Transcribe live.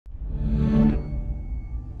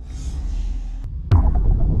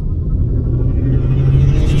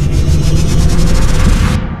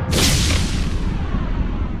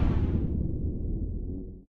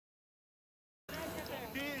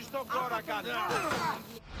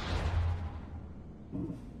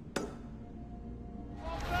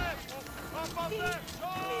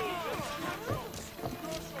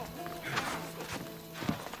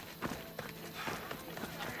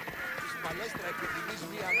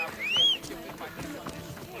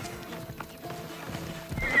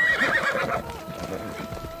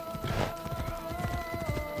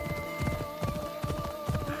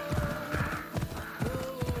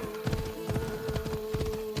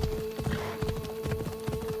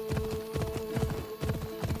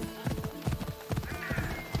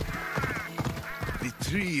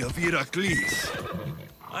Tree of Heracles.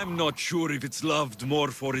 I'm not sure if it's loved more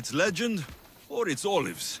for its legend or its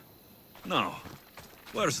olives. Now,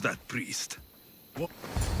 where's that priest? What?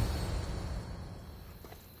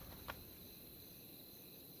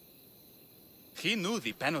 He knew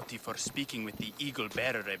the penalty for speaking with the Eagle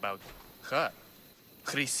Bearer about her.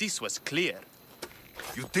 Chrysis was clear.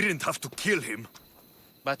 You didn't have to kill him.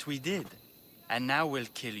 But we did. And now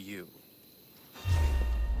we'll kill you.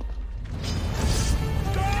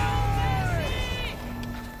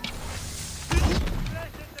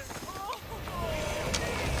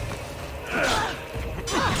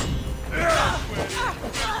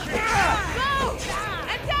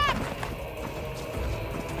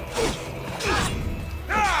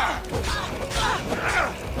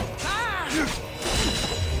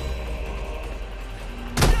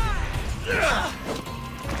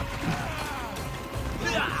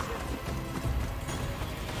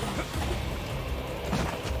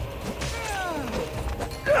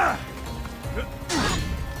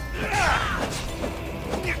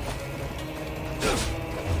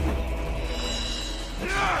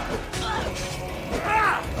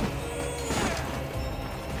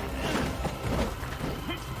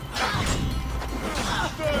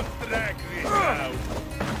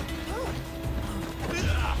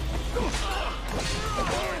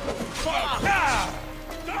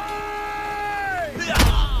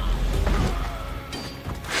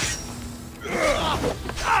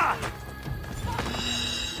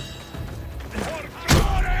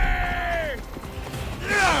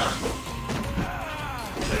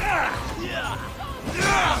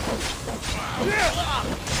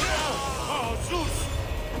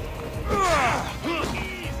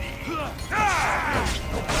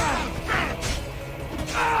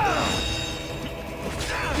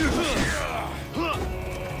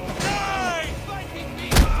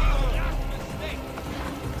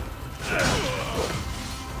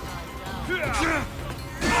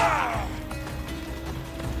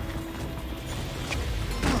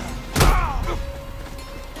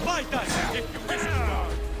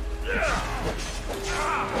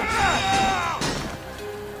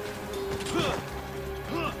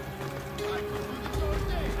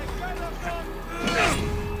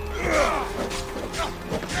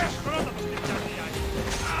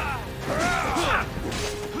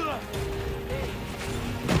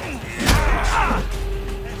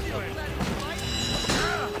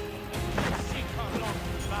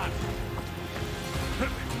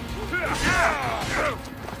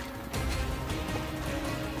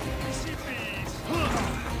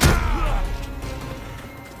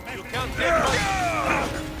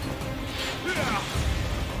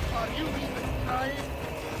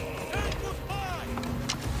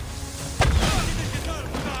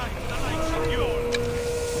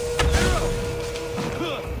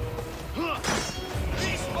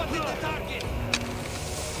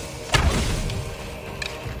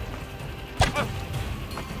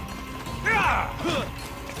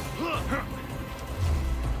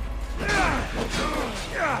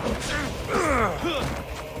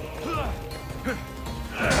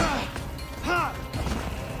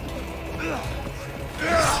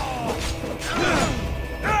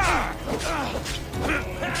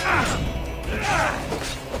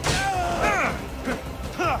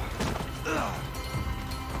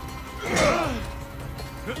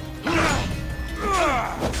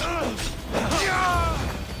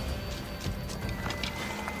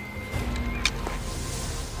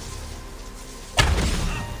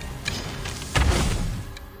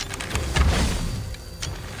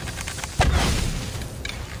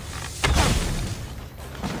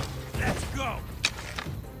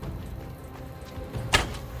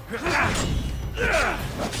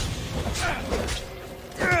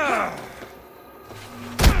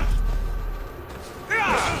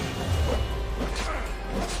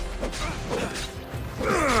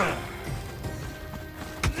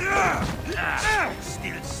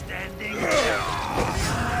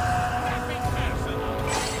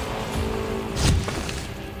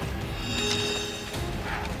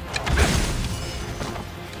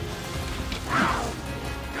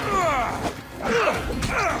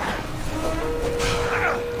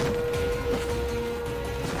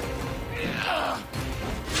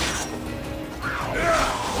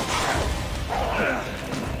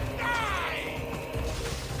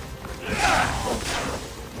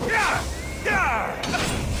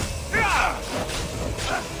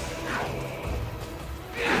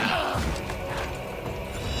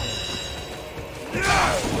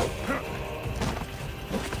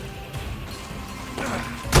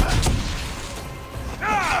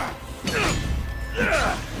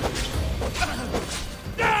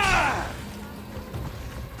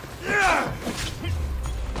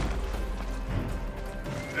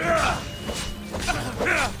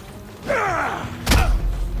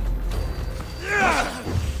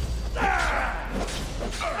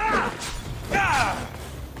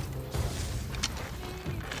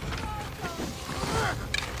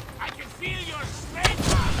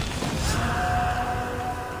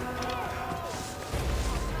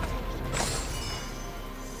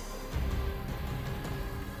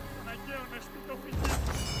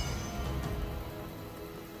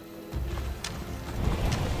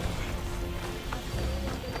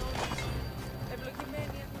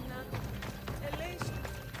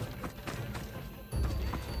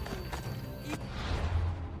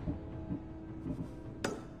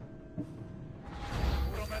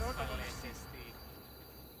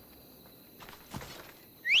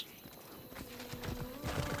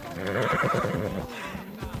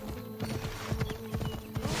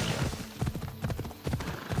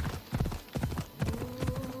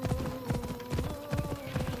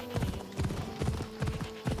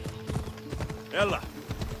 Ella!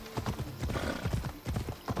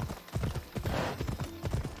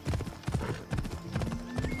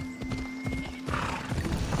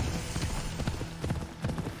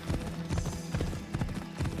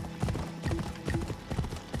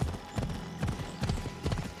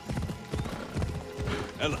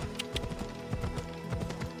 Ella!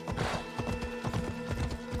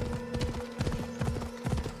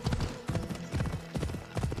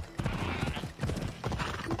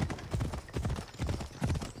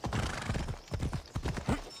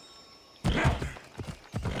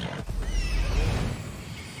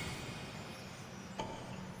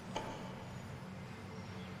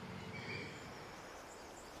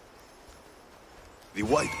 The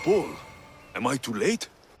White Bull. Am I too late?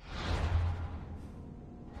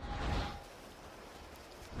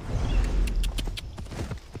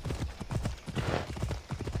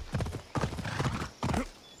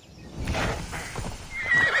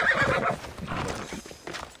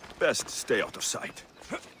 Best stay out of sight.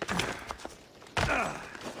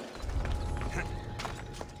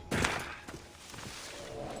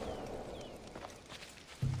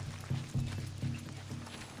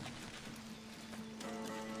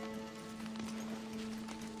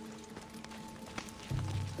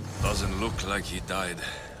 Doesn't look like he died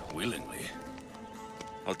willingly.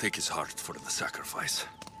 I'll take his heart for the sacrifice.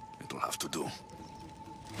 It'll have to do.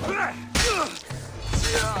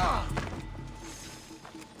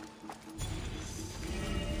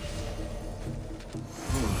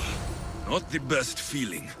 Not the best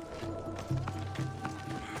feeling.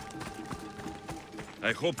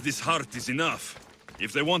 I hope this heart is enough.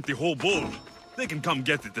 If they want the whole bull, they can come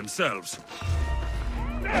get it themselves.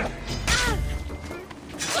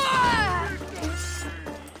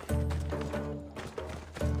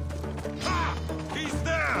 He's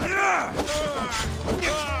there!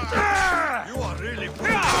 You are really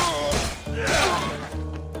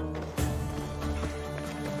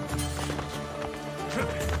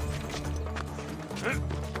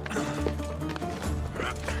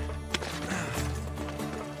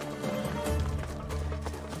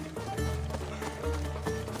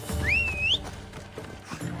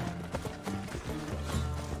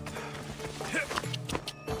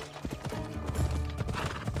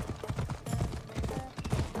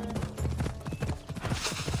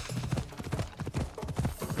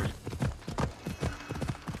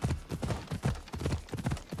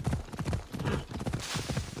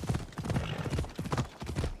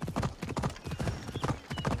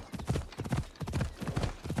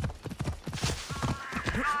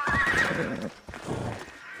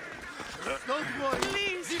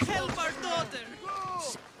Please help our daughter!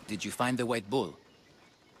 Did you find the White Bull?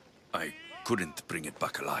 I couldn't bring it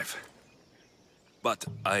back alive. But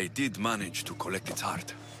I did manage to collect its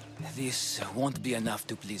heart. This won't be enough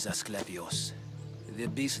to please Asclepios. The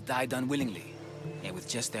beast died unwillingly, and with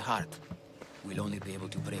just the heart, we'll only be able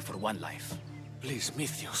to pray for one life. Please,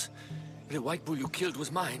 Mythios. The White Bull you killed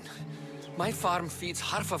was mine. My farm feeds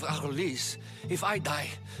half of Arolis. If I die,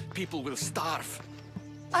 people will starve.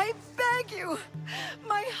 I beg you!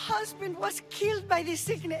 My husband was killed by this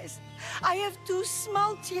sickness. I have 2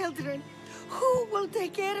 small children. Who will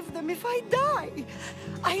take care of them if I die?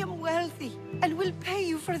 I am wealthy and will pay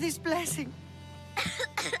you for this blessing.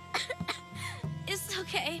 It's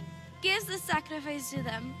okay. Give the sacrifice to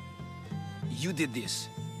them. You did this.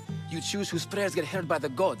 You choose whose prayers get heard by the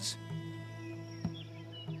gods.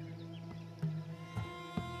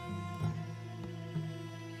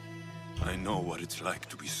 I know what it's like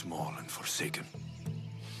to be small and forsaken.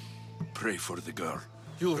 Pray for the girl.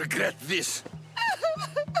 You'll regret this.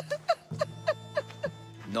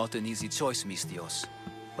 Not an easy choice, Mistios,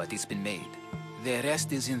 but it's been made. The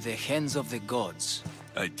rest is in the hands of the gods.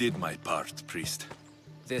 I did my part, priest.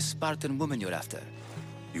 The Spartan woman you're after.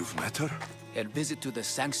 You've met her? Her visit to the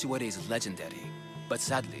sanctuary is legendary, but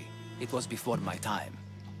sadly, it was before my time.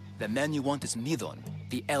 The man you want is Midon,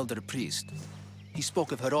 the elder priest. He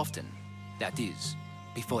spoke of her often. That is,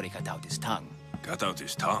 before he cut out his tongue. Cut out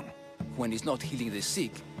his tongue? When he's not healing the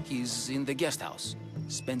sick, he's in the guest house.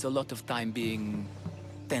 Spends a lot of time being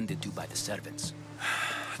tended to by the servants.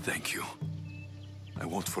 Thank you. I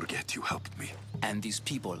won't forget you helped me. And these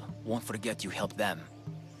people won't forget you helped them.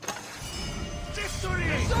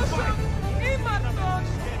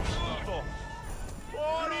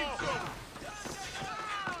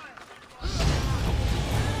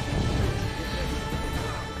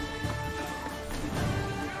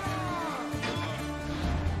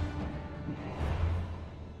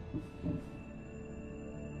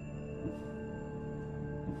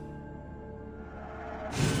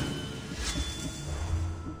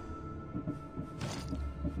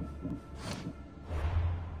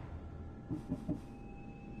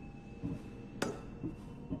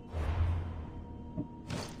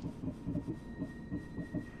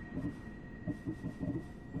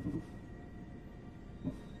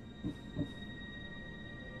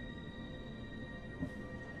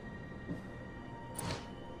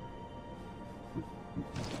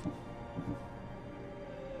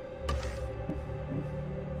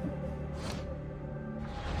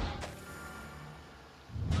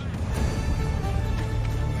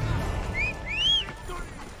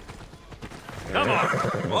 Come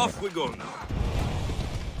on, off we go now.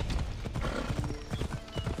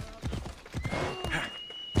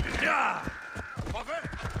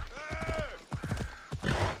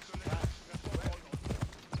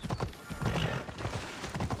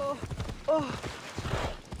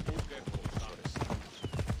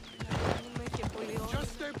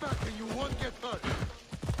 Just stay back and you won't get hurt.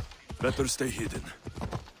 Better stay hidden.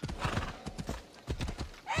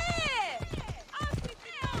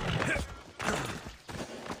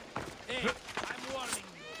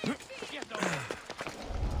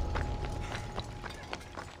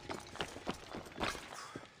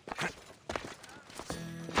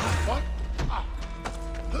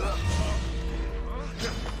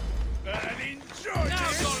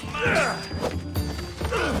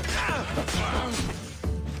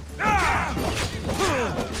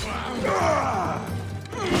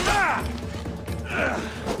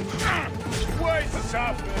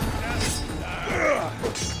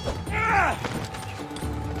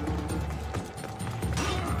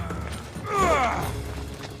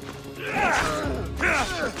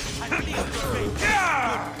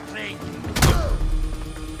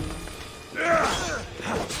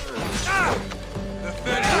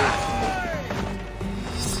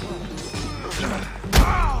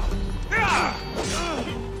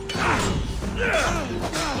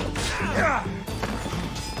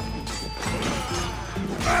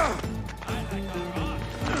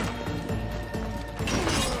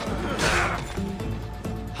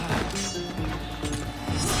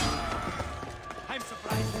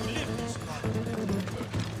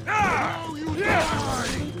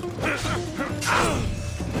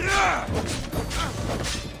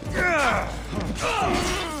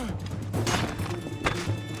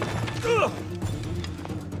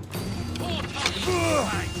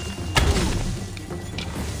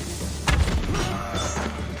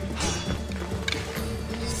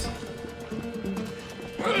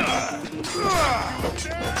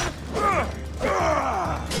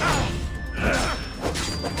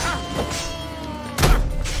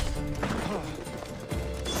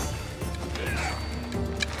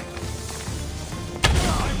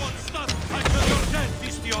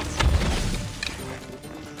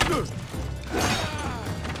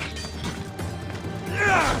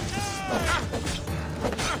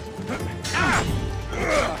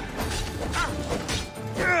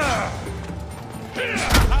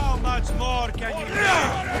 How much more can you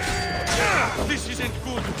take? This isn't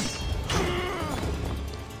good.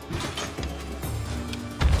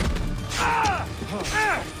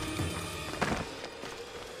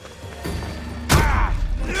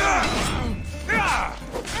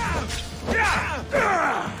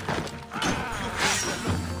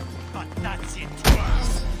 But that's it.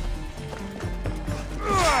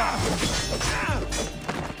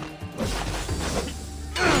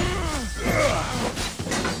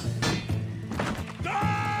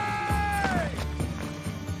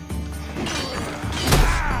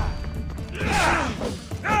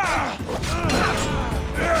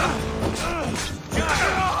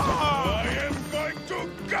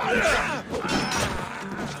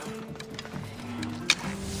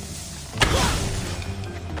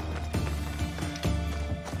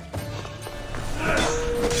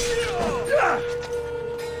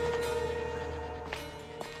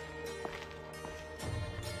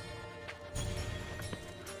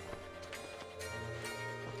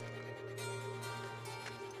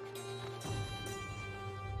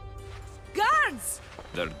 sons.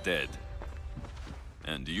 They're dead.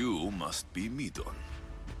 And you must be Midon.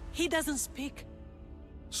 He doesn't speak.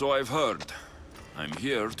 So I've heard. I'm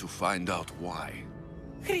here to find out why.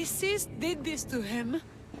 Chrysis did this to him.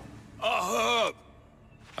 Aha!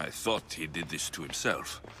 I thought he did this to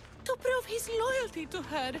himself. To prove his loyalty to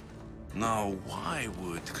her. Now, why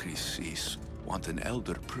would Chrysis want an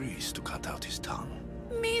elder priest to cut out his tongue?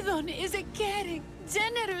 Midon is a caring,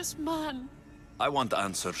 generous man. I want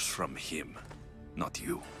answers from him, not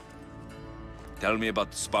you. Tell me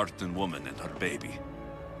about the Spartan woman and her baby.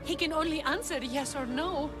 He can only answer yes or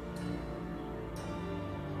no.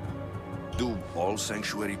 Do all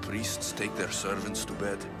sanctuary priests take their servants to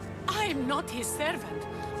bed? I am not his servant.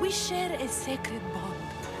 We share a sacred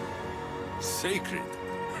bond. Sacred?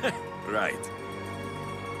 Right.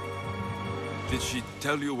 Did she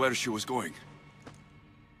tell you where she was going?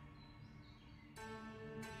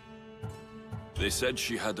 They said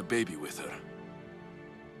she had a baby with her.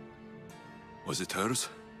 Was it hers?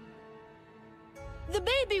 The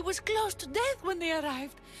baby was close to death when they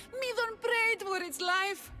arrived. Midon prayed for its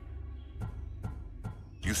life.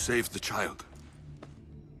 You saved the child?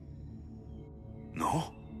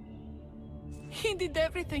 No? He did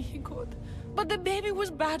everything he could, but the baby was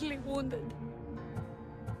badly wounded.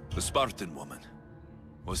 The Spartan woman.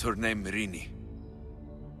 Was her name Mirini?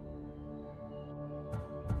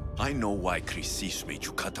 I know why Chrysis made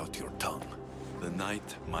you cut out your tongue. The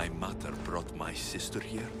night my mother brought my sister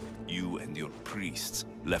here, you and your priests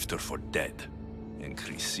left her for dead. And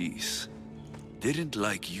Chrysis didn't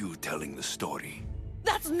like you telling the story.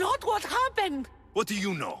 That's not what happened! What do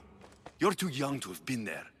you know? You're too young to have been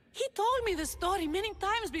there. He told me the story many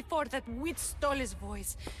times before that witch stole his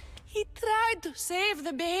voice. He tried to save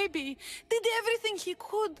the baby, did everything he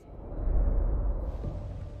could.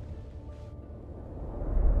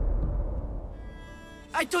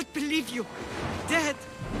 I don't believe you. Dead.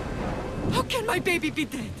 How can my baby be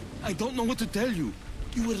dead? I don't know what to tell you.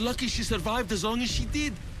 You were lucky she survived as long as she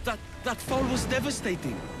did. That fall was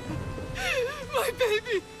devastating. My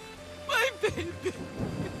baby! My baby!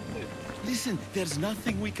 Listen, there's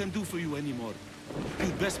nothing we can do for you anymore.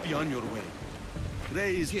 You'd best be on your way.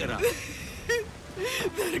 Ray is here.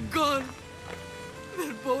 They're gone.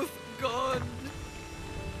 They're both gone.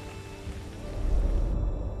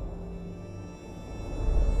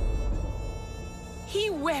 He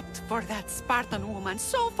wept for that Spartan woman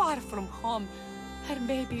so far from home. Her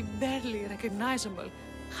baby barely recognizable,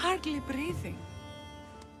 hardly breathing.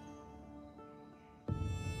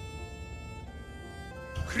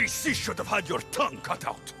 Chrysis should have had your tongue cut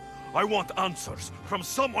out. I want answers from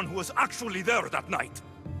someone who was actually there that night.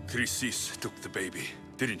 Chrysis took the baby,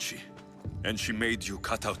 didn't she? And she made you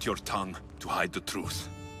cut out your tongue to hide the truth.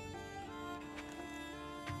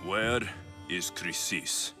 Where is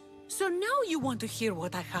Chrysis? So now you want to hear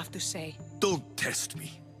what I have to say. Don't test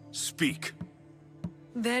me. Speak.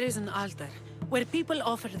 There is an altar where people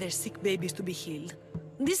offer their sick babies to be healed.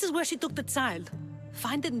 This is where she took the child.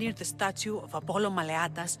 Find it near the statue of Apollo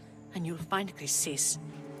Maleatas, and you'll find Chrysis.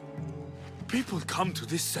 People come to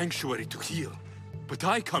this sanctuary to heal. But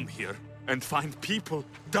I come here and find people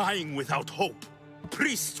dying without hope.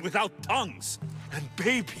 Priests without tongues. And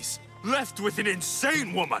babies left with an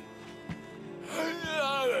insane woman.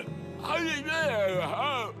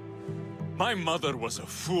 My mother was a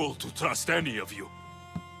fool to trust any of you.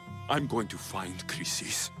 I'm going to find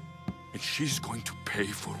Chrysis, and she's going to pay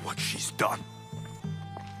for what she's done.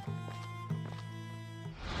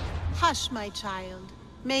 Hush, my child.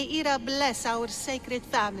 May Ira bless our sacred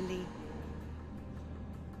family.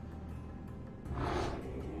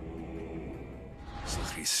 So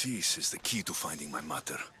Chrysis is the key to finding my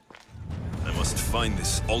mother. I must find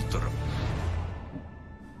this altar.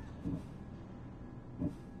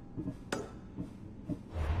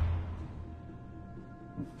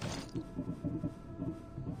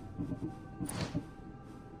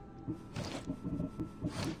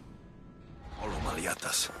 Apollo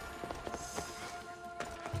Maleatas.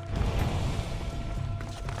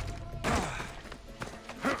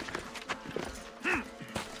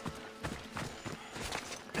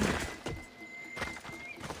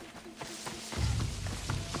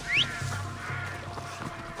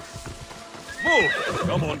 Move!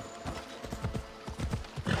 Come on.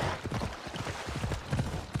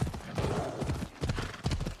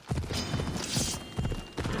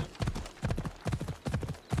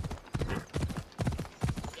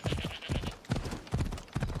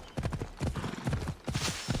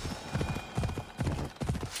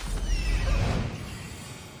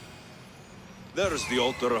 There's the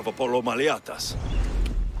altar of Apollo Maleatas.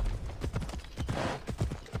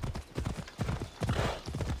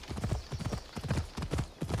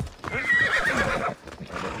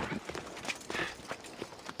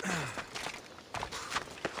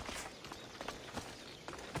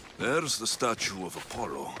 There's the statue of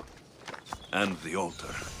Apollo. And the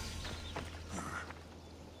altar.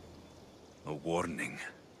 A warning.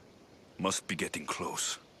 Must be getting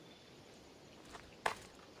close.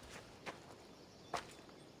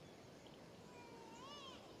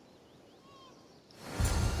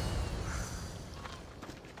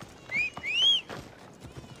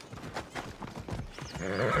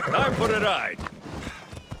 Time for a ride.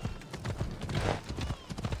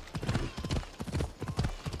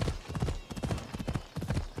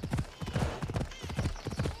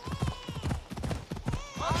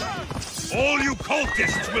 All you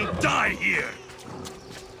cultists will die here!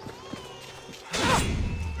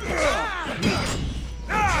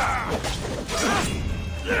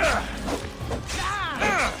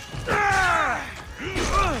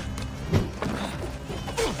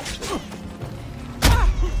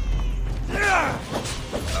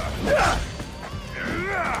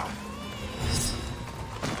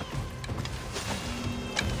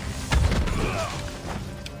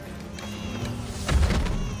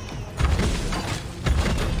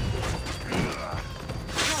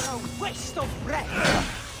 Waste of breath!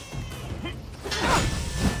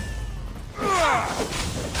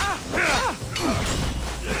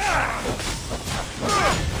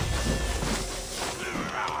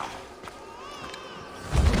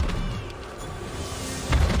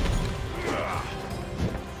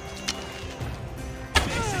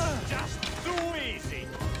 This is just too easy.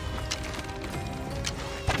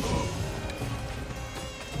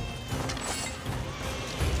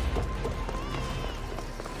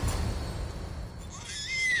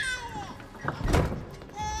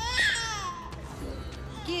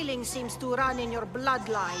 Killing seems to run in your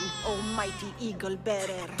bloodline, almighty eagle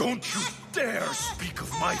bearer. Don't you dare speak of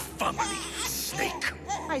my family, snake!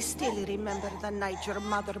 I still remember the night your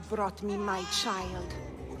mother brought me my child.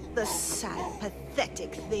 The sad,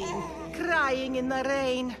 pathetic thing, crying in the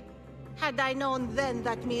rain. Had I known then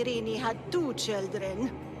that Myrini had 2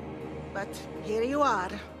 children. But here you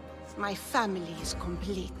are. My family is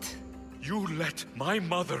complete. You let my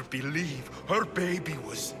mother believe her baby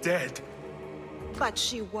was dead. But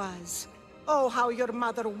she was. Oh, how your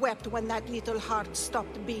mother wept when that little heart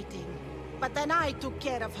stopped beating. But then I took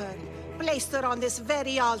care of her, placed her on this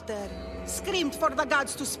very altar, screamed for the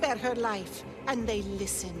gods to spare her life, and they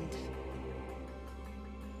listened.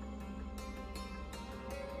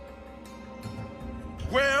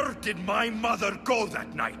 Where did my mother go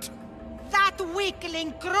that night? That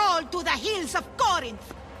weakling crawled to the hills of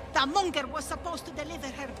Corinth. The monger was supposed to deliver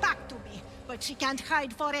her back to me, but she can't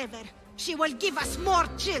hide forever. She will give us more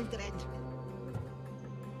children.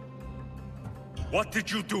 What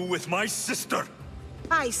did you do with my sister?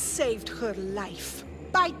 I saved her life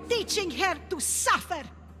by teaching her to suffer,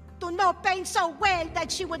 to know pain so well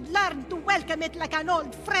that she would learn to welcome it like an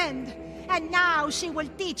old friend. And now she will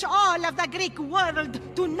teach all of the Greek world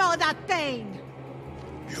to know that pain.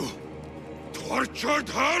 You tortured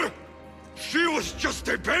her? She was just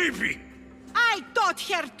a baby! I taught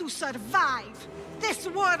her to survive. This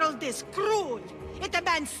world is cruel. It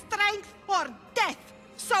demands strength or death.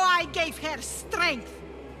 So I gave her strength.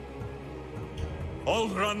 I'll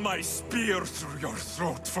run my spear through your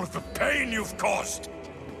throat for the pain you've caused.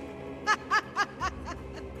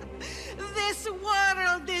 This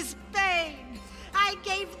world is pain. I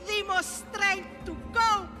gave Demos strength to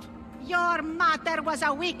cope. Your mother was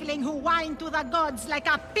a weakling who whined to the gods like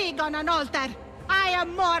a pig on an altar. I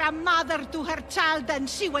am more a mother to her child than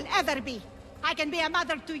she will ever be. I can be a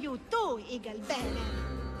mother to you too, Eagle Bearer.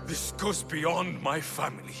 This goes beyond my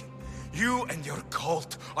family. You and your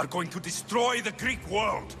cult are going to destroy the Greek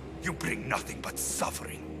world. You bring nothing but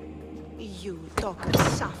suffering. You talk of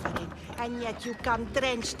suffering, and yet you come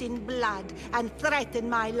drenched in blood and threaten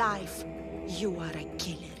my life. You are a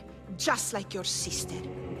killer, just like your sister.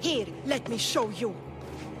 Here, let me show you.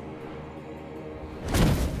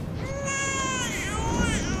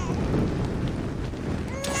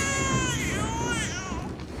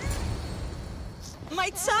 My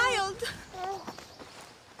child!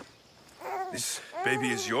 This baby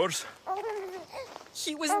is yours?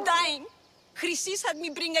 He was dying. Chrysis had me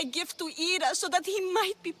bring a gift to Ira so that he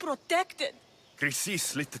might be protected.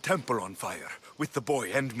 Chrysis lit the temple on fire, with the boy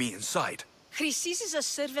and me inside. Chrysis is a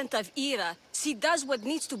servant of Ira. She does what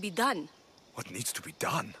needs to be done. What needs to be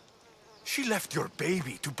done? She left your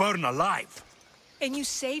baby to burn alive. And you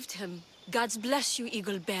saved him. Gods bless you,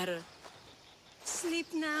 Eagle Bearer. Sleep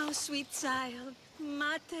now, sweet child.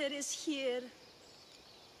 Mater is here.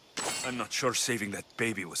 I'm not sure saving that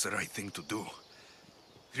baby was the right thing to do.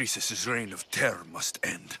 Chrysis' reign of terror must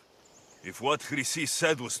end. If what Chrysis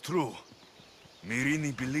said was true,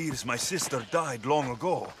 Myrini believes my sister died long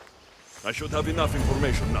ago. I should have enough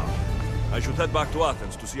information now. I should head back to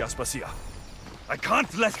Athens to see Aspasia. I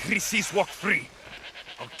can't let Chrysis walk free.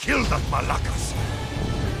 I'll kill that Malakas.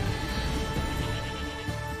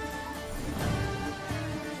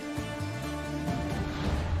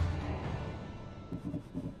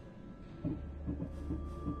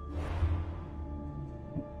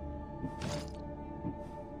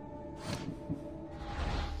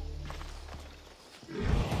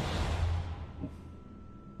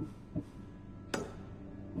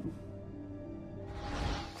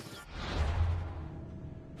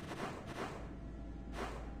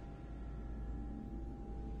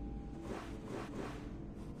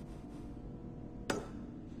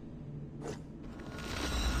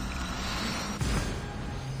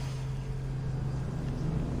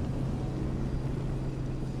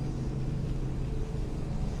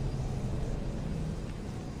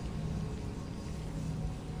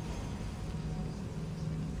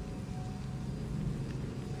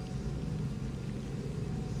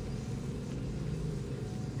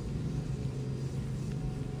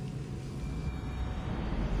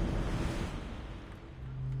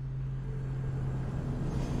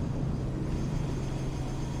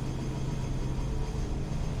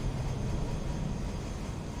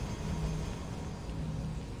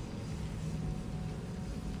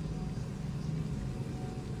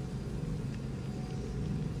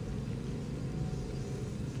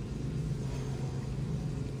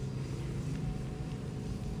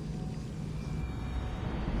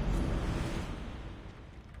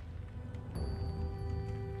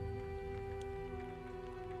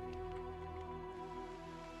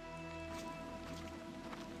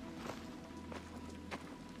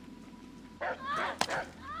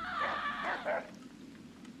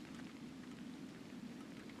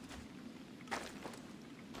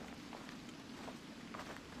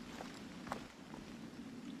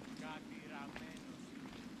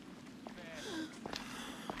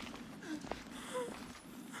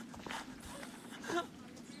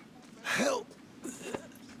 Help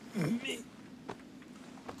me.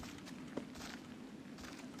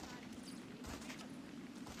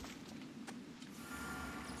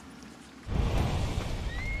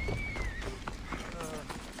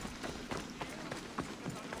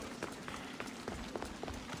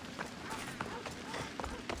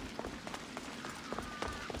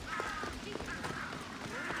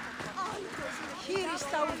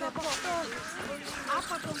 Χείριστα ουδεποτό,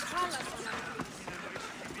 από τον θάλασσα.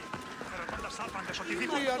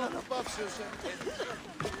 Τι αναπαύσεως.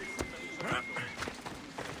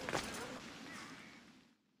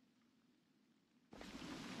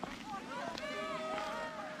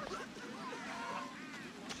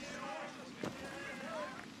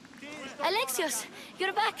 Alexios,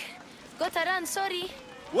 you're back. Got to run, sorry.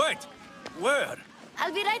 Wait! Where?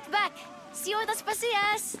 I'll be right back. See you at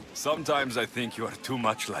Aspasias. Sometimes I think you are too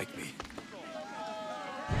much like me.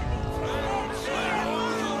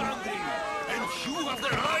 And you have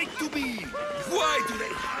the right to be! Why do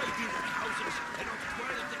they hide in their houses and not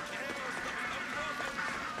spoil their chaos?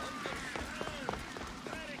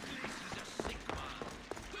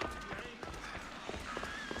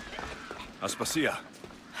 Aspasia.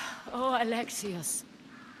 Oh, Alexios.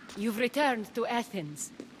 You've returned to Athens.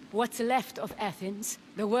 What's left of Athens,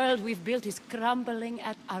 the world we've built is crumbling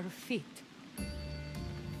at our feet.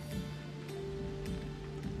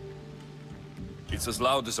 It's as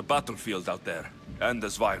loud as a battlefield out there, and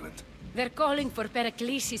as violent. They're calling for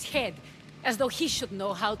Pericles' head, as though he should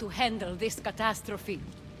know how to handle this catastrophe.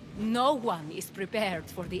 No one is prepared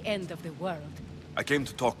for the end of the world. I came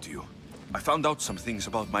to talk to you. I found out some things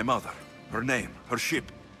about my mother, her name, her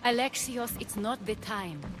ship. Alexios, it's not the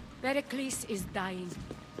time. Pericles is dying.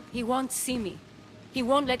 He won't see me. He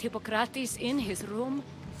won't let Hippocrates in his room.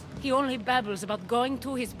 He only babbles about going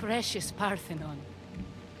to his precious Parthenon.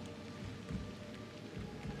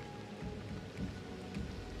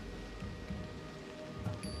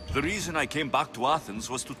 The reason I came back to Athens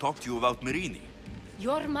was to talk to you about Myrine.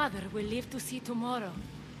 Your mother will live to see tomorrow.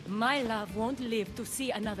 My love won't live to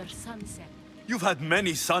see another sunset. You've had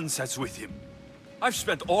many sunsets with him. I've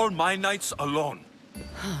spent all my nights alone.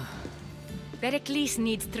 Pericles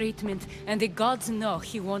needs treatment, and the gods know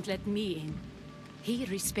he won't let me in. He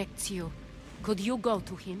respects you. Could you go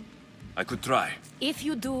to him? I could try. If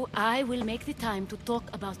you do, I will make the time to talk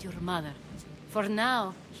about your mother. For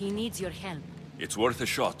now, he needs your help. It's worth a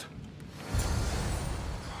shot.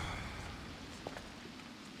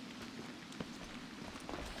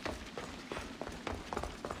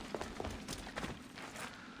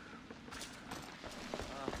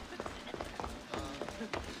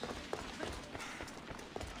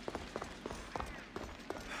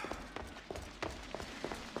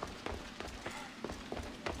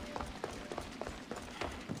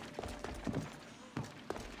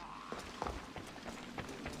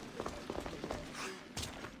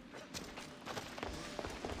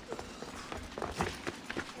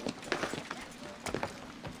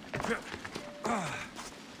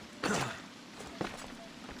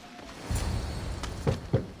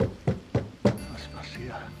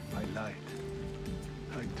 Aspasia, I lied.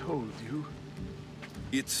 I told you.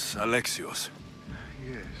 It's Alexios.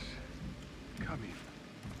 Yes. Come in.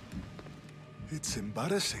 It's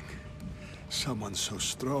embarrassing. Someone so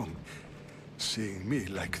strong, seeing me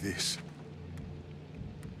like this.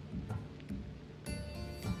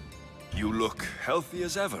 You look healthy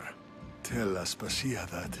as ever. Tell Aspasia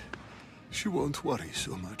that. She won't worry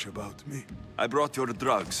so much about me. I brought your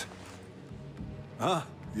drugs. Ah,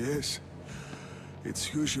 yes.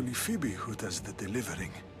 It's usually Phoebe who does the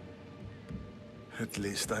delivering. At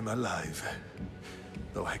least I'm alive.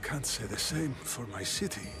 Though I can't say the same for my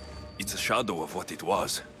city. It's a shadow of what it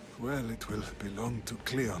was. Well, it will belong to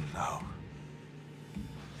Cleon now.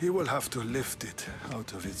 He will have to lift it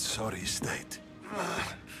out of its sorry state.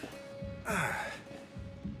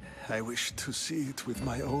 I wish to see it with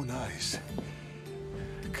my own eyes.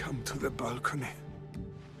 Come to the balcony.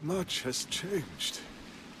 Much has changed.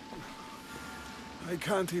 I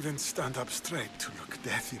can't even stand up straight to look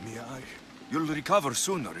death in the eye. You'll recover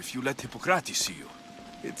sooner if you let Hippocrates see you.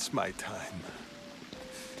 It's my time.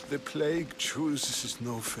 The plague chooses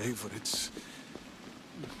no favorites.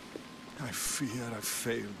 I fear I've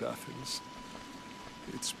failed Athens.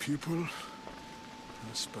 Its people,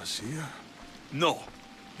 Aspasia. No,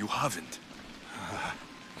 you haven't.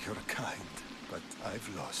 You're kind, but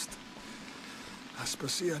I've lost.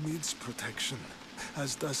 Aspasia needs protection,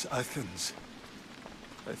 as does Athens.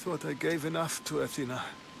 I thought I gave enough to Athena,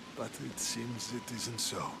 but it seems it isn't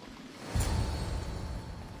so.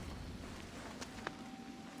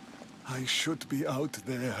 I should be out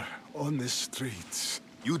there, on the streets.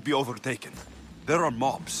 You'd be overtaken. There are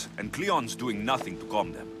mobs, and Cleon's doing nothing to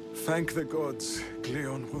calm them. Thank the gods,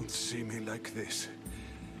 Cleon won't see me like this.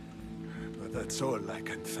 But that's all I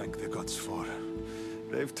can thank the gods for.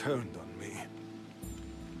 They've turned on me.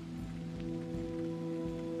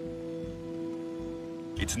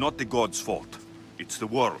 It's not the gods' fault. It's the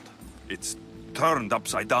world. It's turned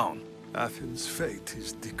upside down. Athens' fate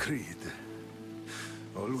is decreed.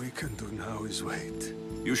 All we can do now is wait.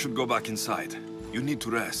 You should go back inside. You need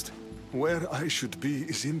to rest. Where I should be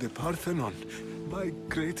is in the Parthenon, my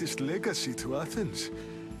greatest legacy to Athens.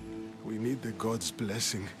 We need the gods'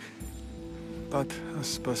 blessing. But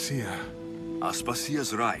Aspasia...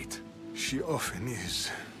 Aspasia's right. She often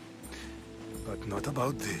is. But not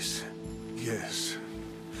about this. Yes.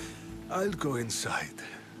 I'll go inside.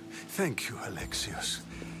 Thank you, Alexios.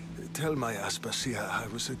 Tell my Aspasia I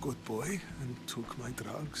was a good boy and took my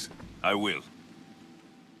drugs. I will.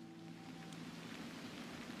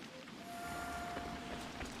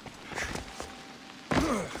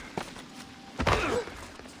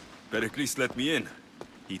 Pericles let me in.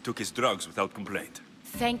 He took his drugs without complaint.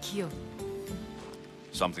 Thank you.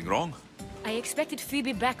 Something wrong? I expected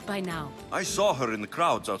Phoebe back by now. I saw her in the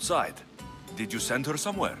crowds outside. Did you send her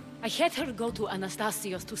somewhere? I had her go to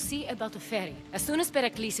Anastasios to see about a ferry. As soon as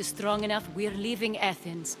Pericles is strong enough, we're leaving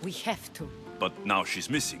Athens. We have to. But now she's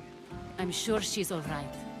missing. I'm sure she's all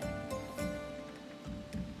right.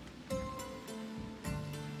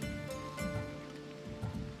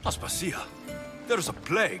 Aspasia, there's a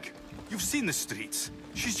plague. You've seen the streets.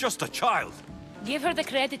 She's just a child. Give her the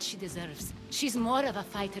credit she deserves. She's more of a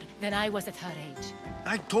fighter than I was at her age.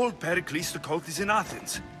 I told Pericles the cult is in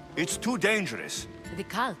Athens. It's too dangerous. The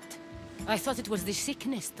cult? I thought it was the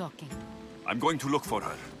sickness talking. I'm going to look for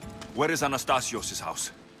her. Where is Anastasios'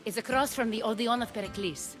 house? It's across from the Odeon of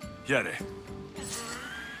Pericles. Here. Good, sir.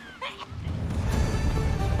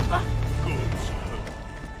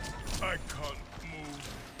 I can't move.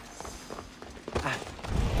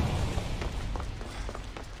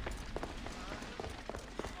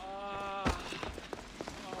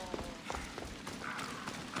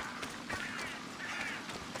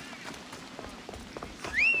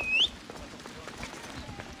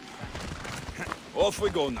 Off we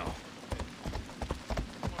go now.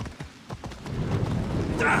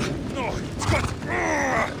 No, Scott!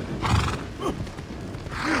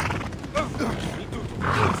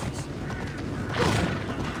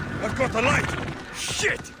 I've got a light!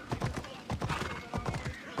 Shit!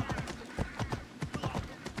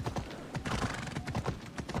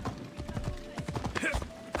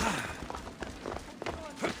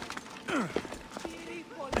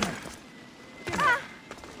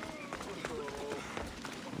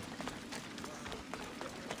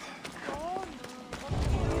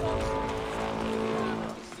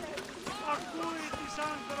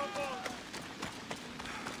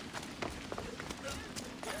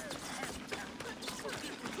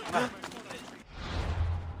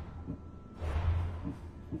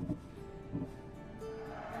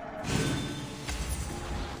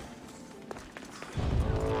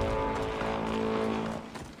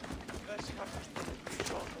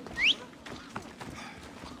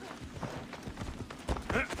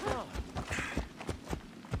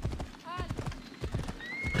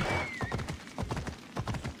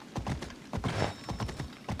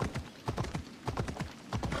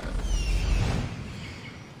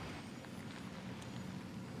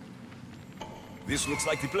 This looks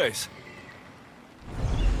like the place.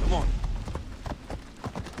 Come on.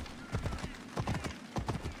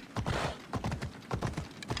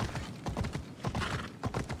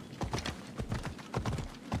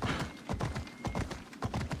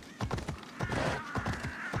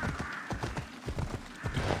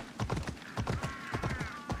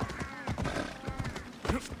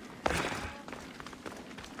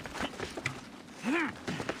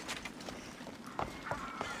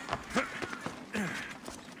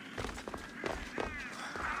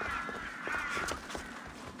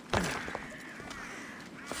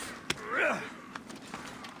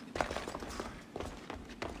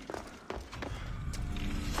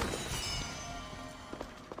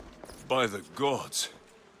 By the gods,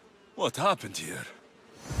 what happened here?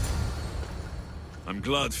 I'm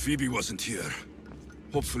glad Phoebe wasn't here.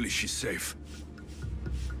 Hopefully she's safe.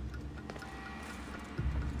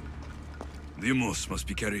 Deimos must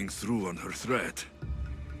be carrying through on her threat.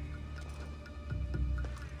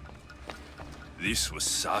 This was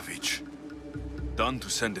savage. Done to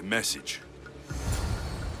send a message.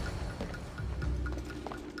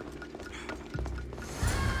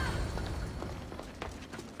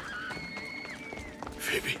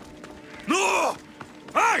 Phoebe. No!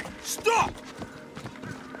 Hey! Stop!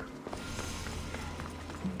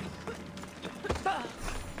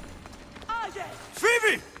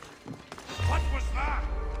 Phoebe! What was that?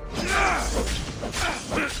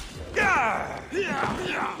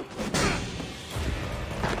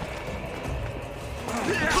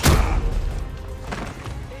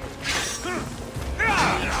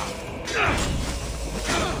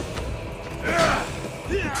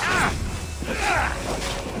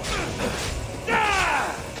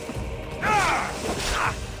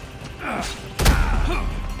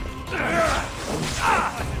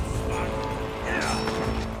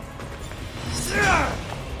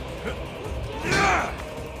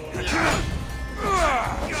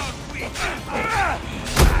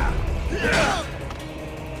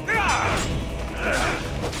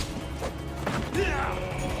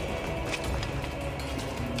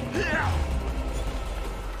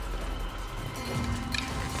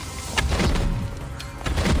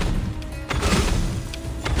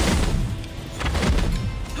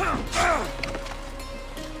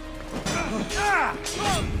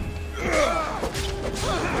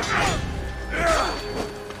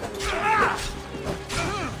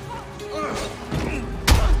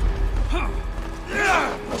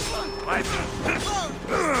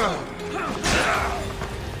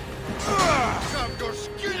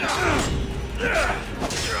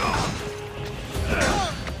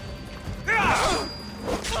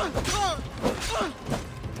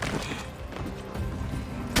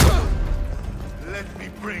 Let me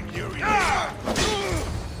bring you in.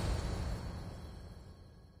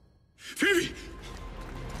 Phoebe!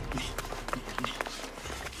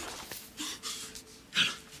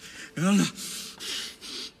 Anna!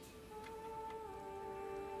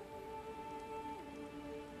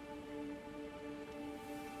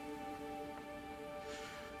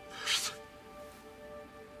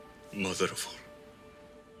 Mother of all,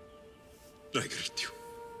 I greet you.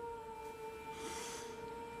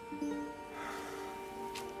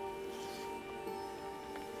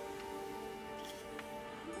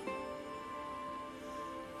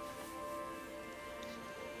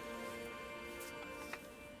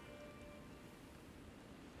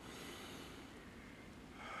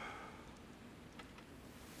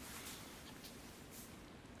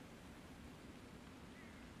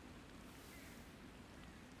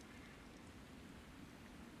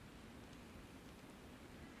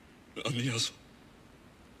 Anias.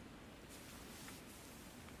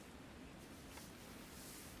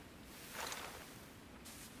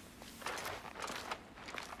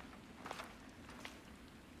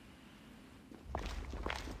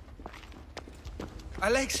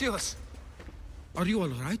 Alexios! Are you all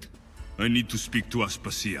right? I need to speak to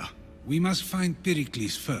Aspasia. We must find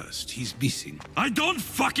Pericles first. He's missing. I don't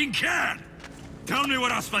fucking care! Tell me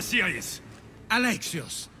where Aspasia is!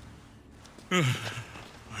 Alexios!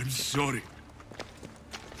 I'm sorry.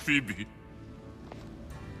 Phoebe.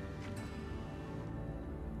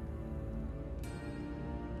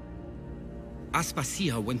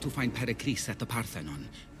 Aspasia went to find Pericles at the Parthenon.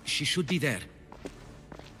 She should be there.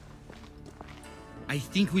 I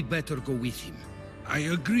think we'd better go with him. I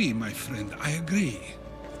agree, my friend. I agree.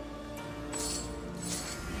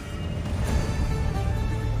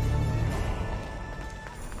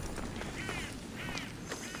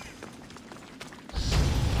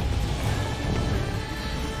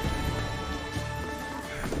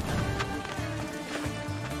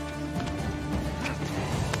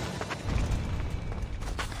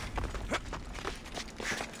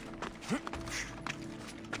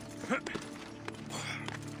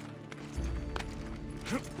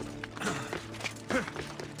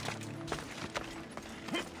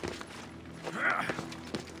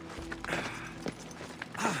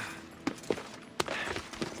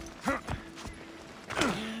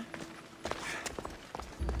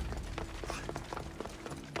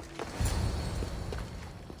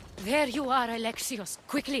 There you are, Alexios.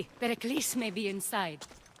 Quickly, Pericles may be inside.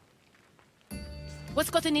 What's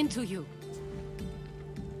gotten into you?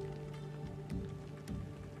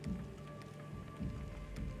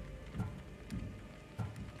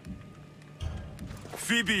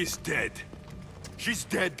 Phoebe is dead. She's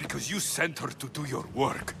dead because you sent her to do your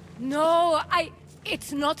work. No,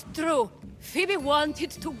 it's not true. Phoebe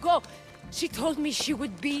wanted to go. She told me she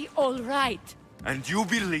would be all right. And you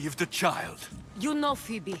believe the child? You know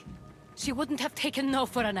Phoebe. She wouldn't have taken no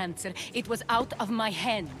for an answer. It was out of my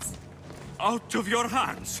hands. Out of your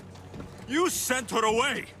hands? You sent her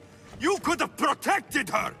away! You could have protected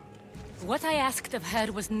her! What I asked of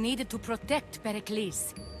her was needed to protect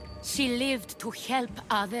Pericles. She lived to help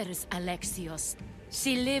others, Alexios.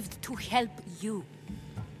 She lived to help you.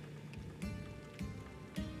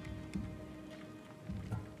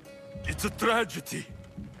 It's a tragedy.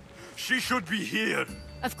 She should be here.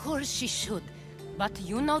 Of course she should. But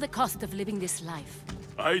you know the cost of living this life.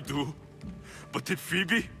 I do. But did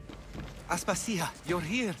Phoebe? Aspasia, you're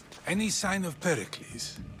here. Any sign of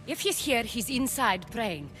Pericles? If he's here, he's inside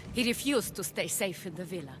praying. He refused to stay safe in the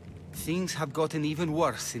villa. Things have gotten even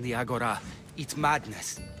worse in the Agora. It's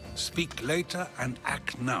madness. Speak later and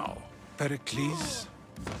act now. Pericles?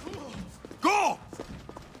 Go!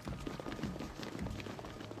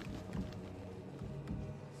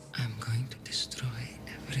 I'm going to destroy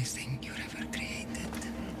everything you ever created.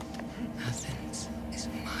 Athens is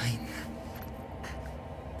mine.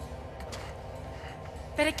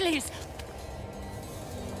 Pericles!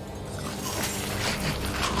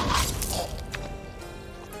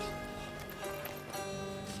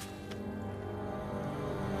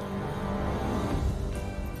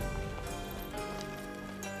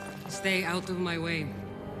 Stay out of my way.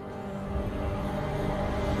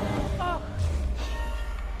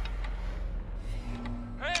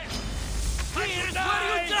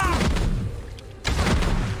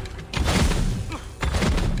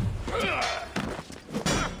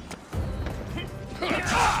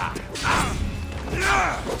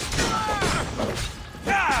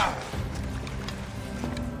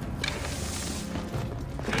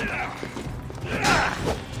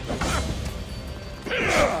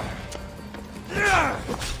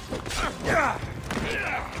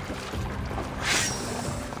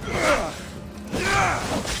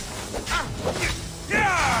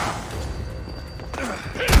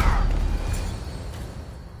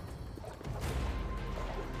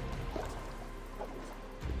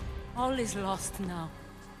 All is lost now.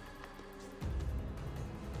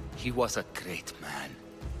 He was a great man.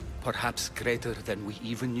 Perhaps greater than we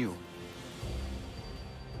even knew.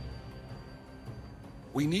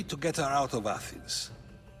 We need to get her out of Athens.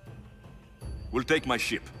 We'll take my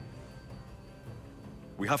ship.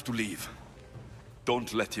 We have to leave.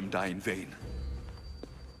 Don't let him die in vain.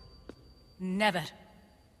 Never.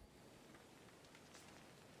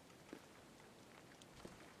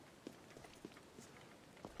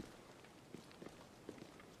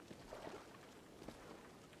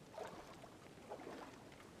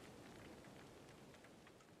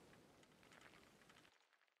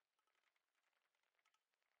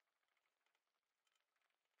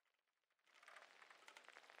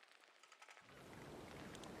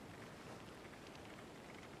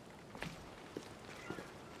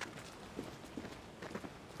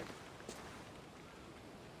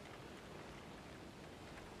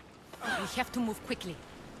 We have to move quickly.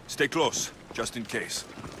 Stay close, just in case.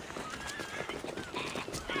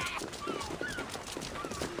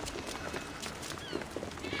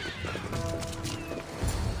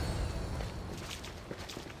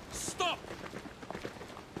 Stop!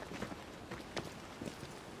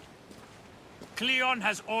 Cleon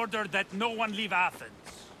has ordered that no one leave Athens.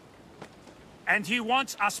 And he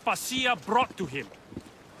wants Aspasia brought to him.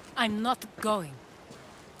 I'm not going.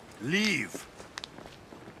 Leave!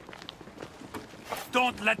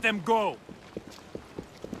 Don't let them go!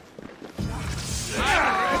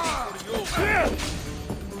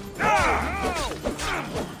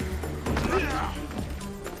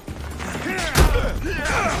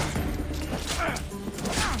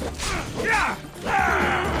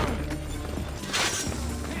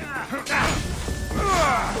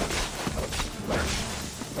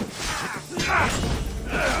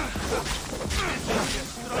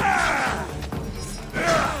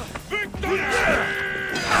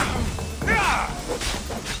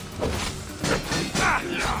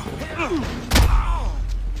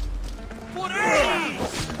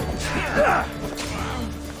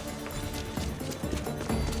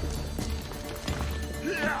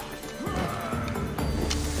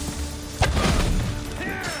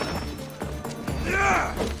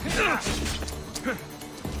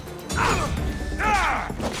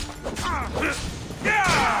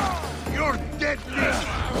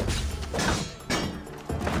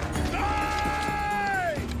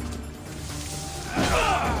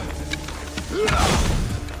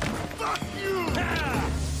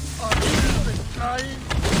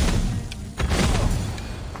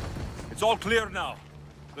 It's all clear now.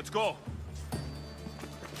 Let's go.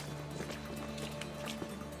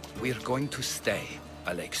 We're going to stay,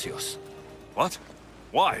 Alexios. What?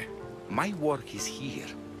 Why? My work is here.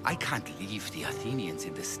 I can't leave the Athenians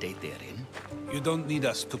in the state they're in. You don't need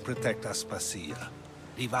us to protect Aspasia.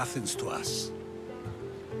 Leave Athens to us.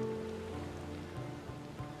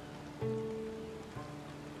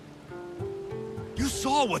 You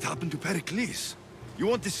saw what happened to Pericles. You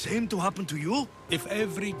want the same to happen to you? If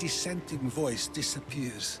every dissenting voice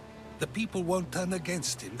disappears, the people won't turn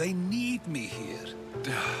against him. They need me here.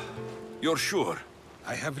 You're sure?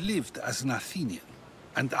 I have lived as an Athenian,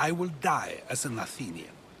 and I will die as an Athenian.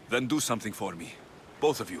 Then do something for me.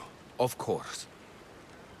 Both of you. Of course.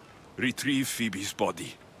 Retrieve Phoebe's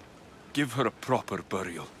body. Give her a proper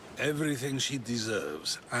burial. Everything she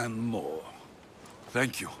deserves, and more.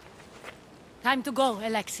 Thank you. Time to go,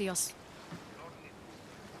 Alexios.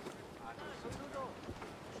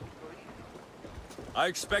 I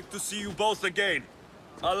expect to see you both again.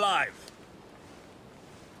 Alive.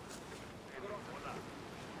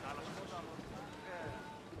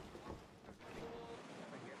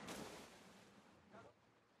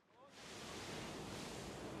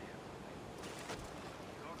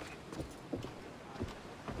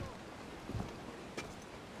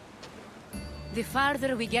 The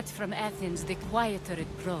farther we get from Athens, the quieter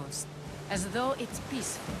it grows. As though it's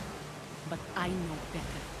peaceful. But I know better.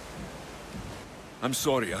 I'm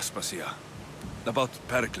sorry, Aspasia. About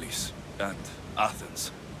Pericles and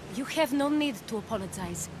Athens. You have no need to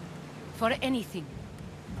apologize. For anything.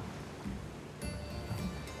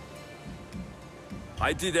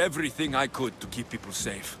 I did everything I could to keep people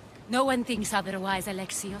safe. No one thinks otherwise,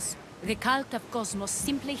 Alexios. The cult of Cosmos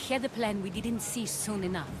simply had a plan we didn't see soon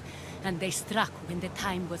enough. And they struck when the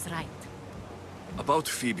time was right. About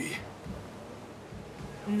Phoebe.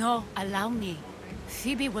 No, allow me.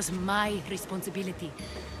 Phoebe was my responsibility.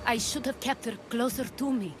 I should have kept her closer to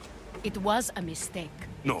me. It was a mistake.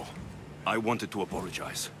 No. I wanted to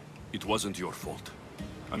apologize. It wasn't your fault.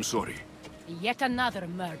 I'm sorry. Yet another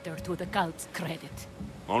murder to the cult's credit.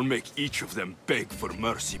 I'll make each of them beg for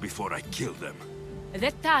mercy before I kill them.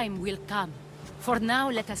 That time will come. For now,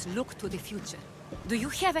 let us look to the future. Do you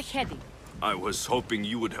have a heading? I was hoping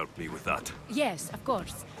you would help me with that. Yes, of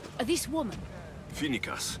course. This woman.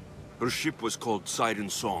 Phoenicas. Her ship was called Siren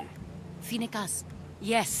Song. Phoenicas.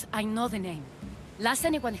 Yes, I know the name. Last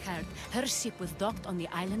anyone heard, her ship was docked on the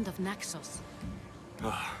island of Naxos.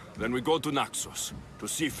 Then we go to Naxos, to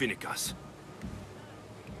see Phoenicas.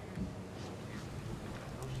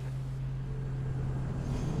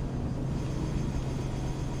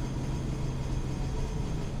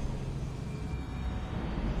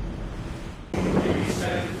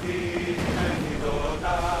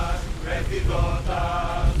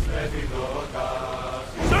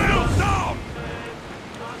 Sails down!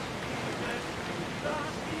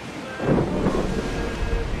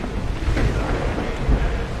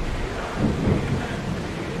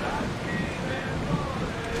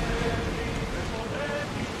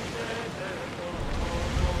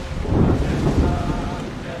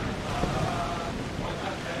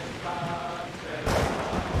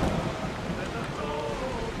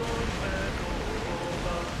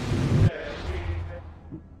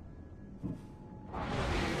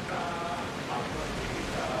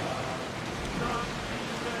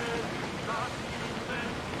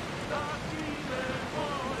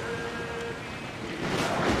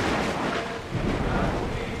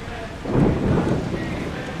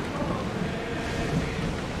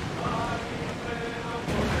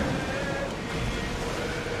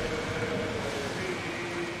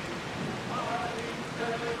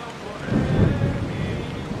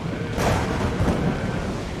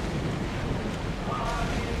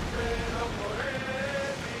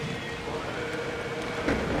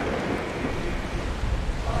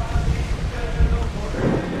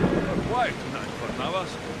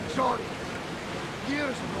 Sorry.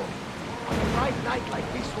 Years ago, on a bright night like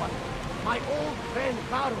this one, my old friend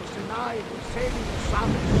Varos and I were sailing to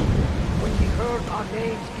Samos when we heard our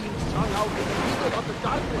names being sung out in the middle of the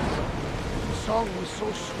darkness. The song was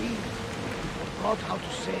so sweet, I forgot how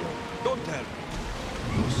to sail. Don't tell me.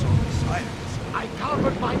 You saw the silence. I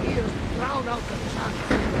covered my ears to drown out the chant.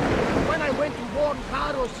 When I went to warn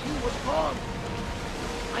Varos, he was gone.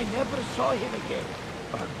 I never saw him again.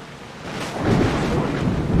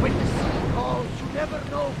 When the sea calls, you never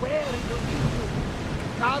know where it will lead you.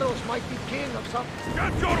 Varos might be king of some...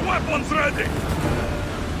 Get your weapons ready!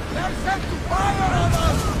 They're set to fire on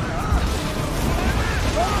us!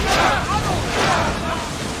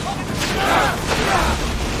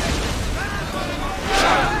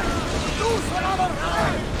 Lose another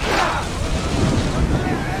hand!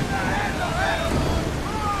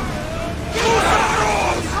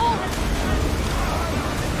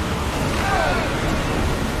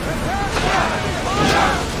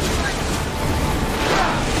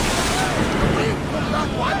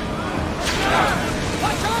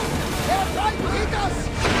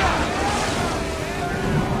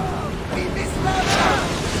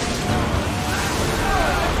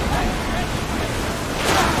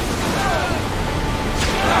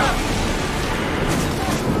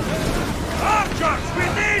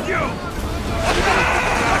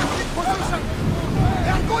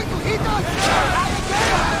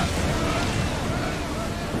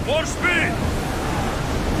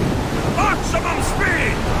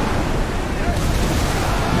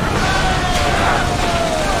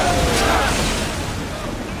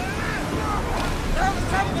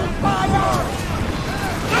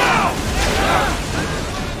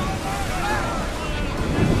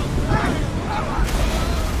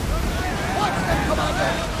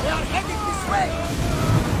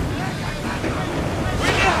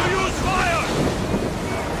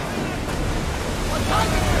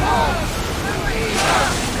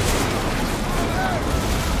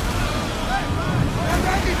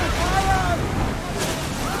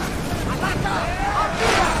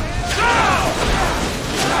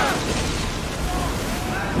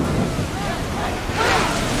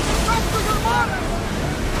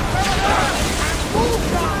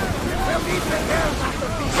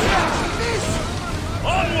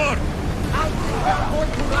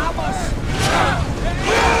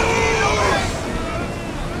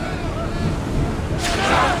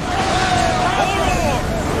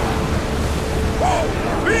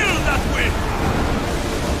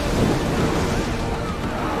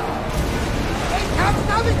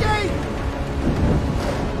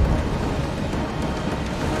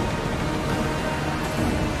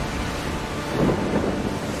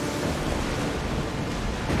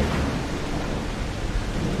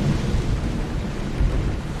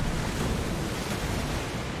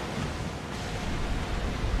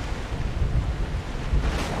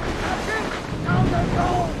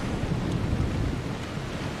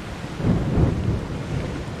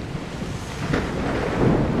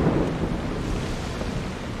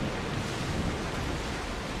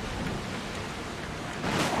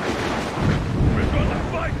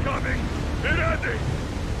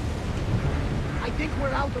 think we're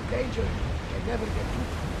out of danger, can never get too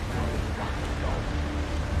far. We've got to go.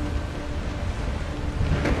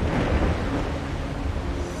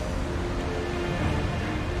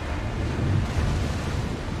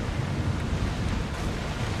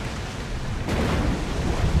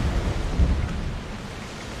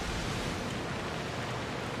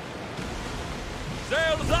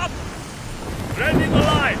 Sails up! Ready the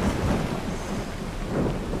line!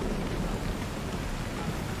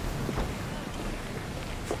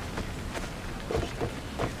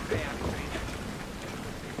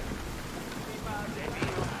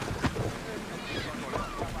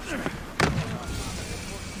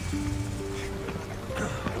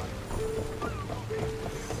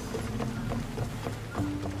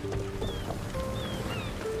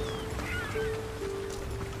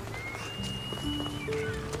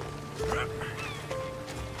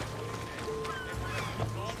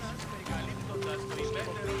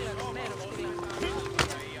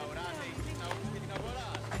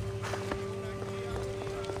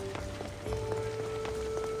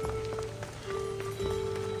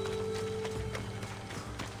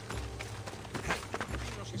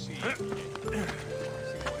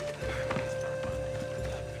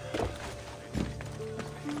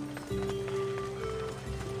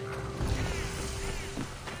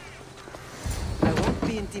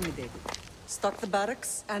 Intimidated. Stock the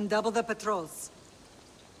barracks and double the patrols.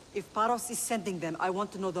 If Paros is sending them, I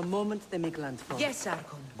want to know the moment they make landfall. Yes,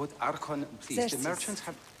 Archon. But Archon, please, Xerxes, the merchants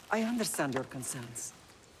have... I understand your concerns.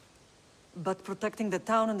 But protecting the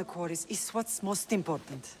town and the quarries is what's most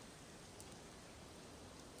important.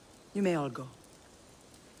 You may all go.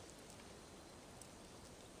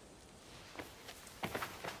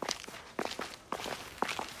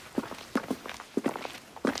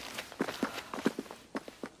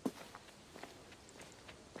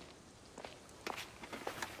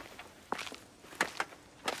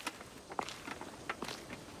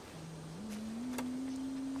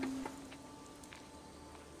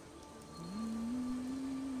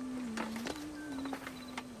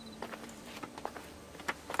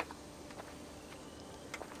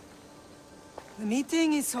 The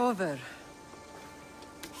meeting is over.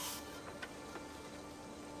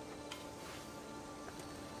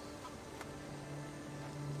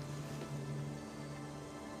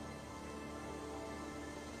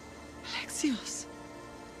 Alexios.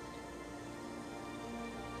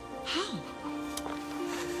 How?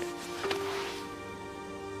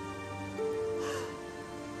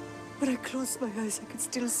 When I closed my eyes, I could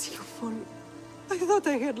still see you fall. I thought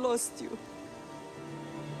I had lost you.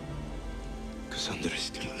 Cassandra is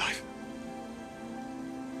still alive.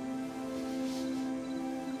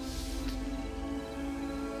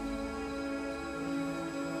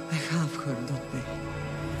 I have her, don't they?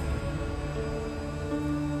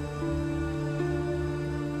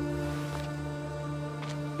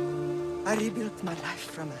 I rebuilt my life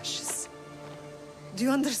from ashes. Do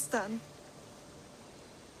you understand?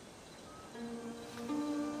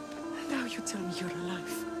 Now you tell me you're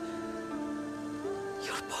alive.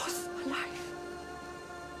 You're both alive.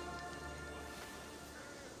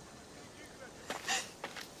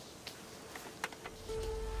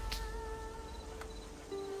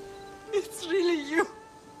 It's really you.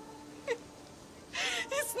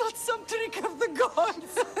 It's not some trick of the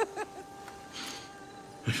gods.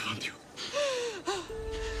 I found you.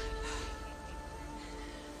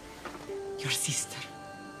 Your sister.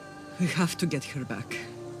 We have to get her back.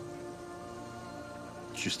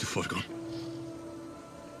 She's too far gone.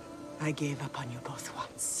 I gave up on you both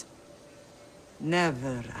once.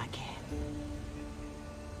 Never again.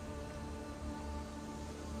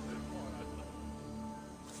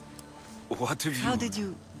 What have you... How did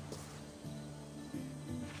you...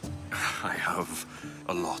 I have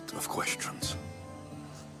a lot of questions.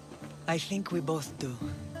 I think we both do.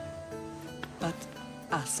 But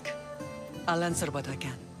ask. I'll answer what I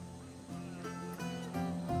can.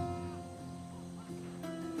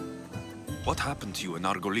 What happened to you in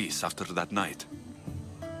Argolis after that night?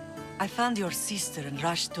 I found your sister and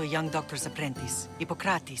rushed to a young doctor's apprentice,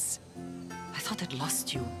 Hippocrates. I thought I'd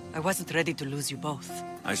lost you. I wasn't ready to lose you both.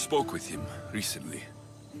 I spoke with him recently.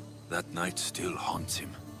 That night still haunts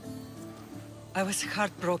him. I was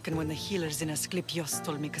heartbroken when the healers in Asclepios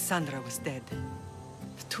told me Cassandra was dead.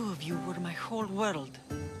 The two of you were my whole world.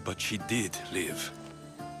 But she did live.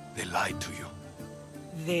 They lied to you.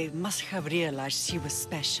 They must have realized she was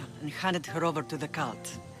special and handed her over to the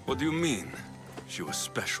cult. What do you mean? She was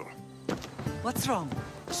special. What's wrong?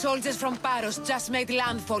 Soldiers from Paros just made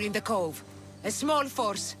landfall in the cove. A small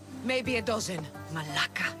force, maybe a dozen.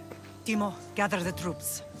 Malaka. Timo, gather the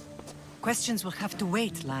troops. Questions will have to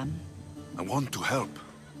wait, Lamb. I want to help.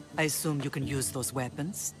 I assume you can use those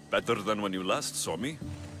weapons? Better than when you last saw me.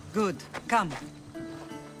 Good. Come.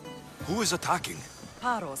 Who is attacking?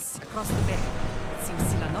 Paros, across the bay. It seems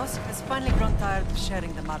Silanos has finally grown tired of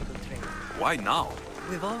sharing the marble trade. Why now?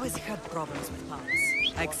 We've always had problems with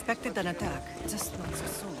Paros. I expected an attack, just not so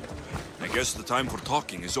soon. I guess the time for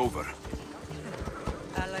talking is over.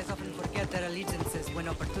 Allies often forget their allegiances when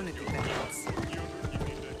opportunity comes.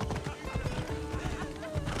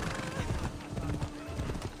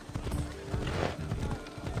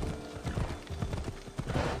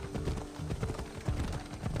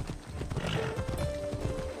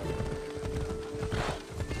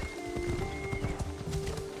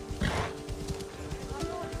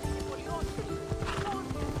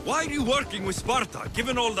 Why are you working with Sparta,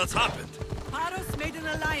 given all that's happened? Paros made an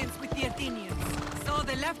alliance with the Athenians, so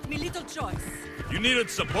they left me little choice. You needed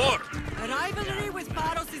support. A rivalry with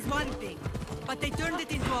Paros is one thing, but they turned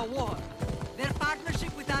it into a war. Their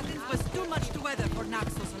partnership with Athens was too much to weather for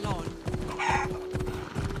Naxos alone.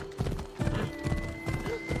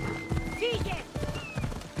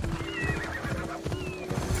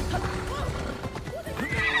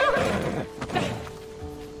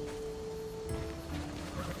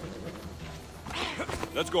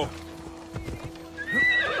 Let's go.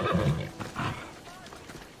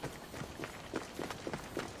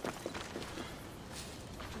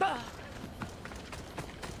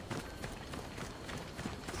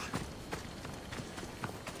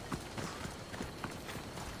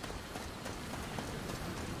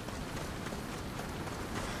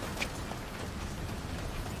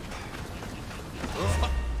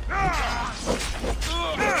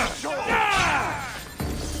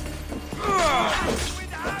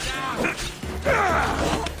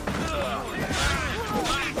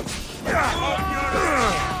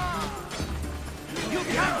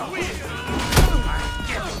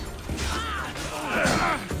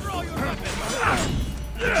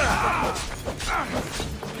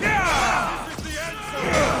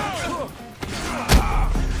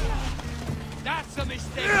 That's a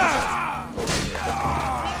mistake!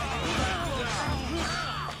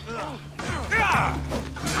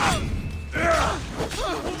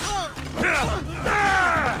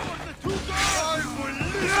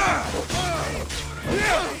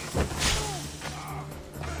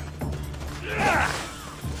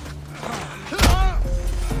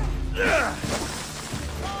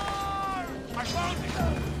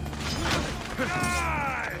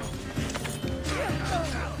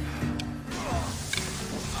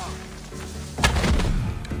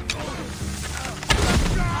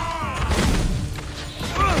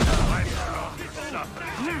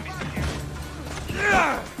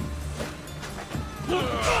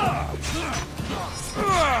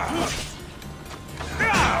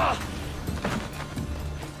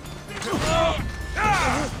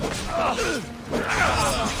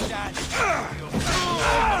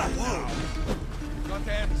 Got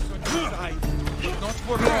ends on your side. Not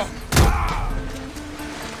for long.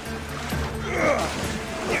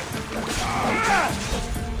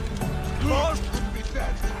 Most would be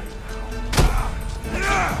dead.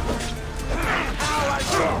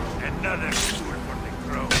 Another fool for the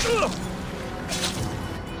crow.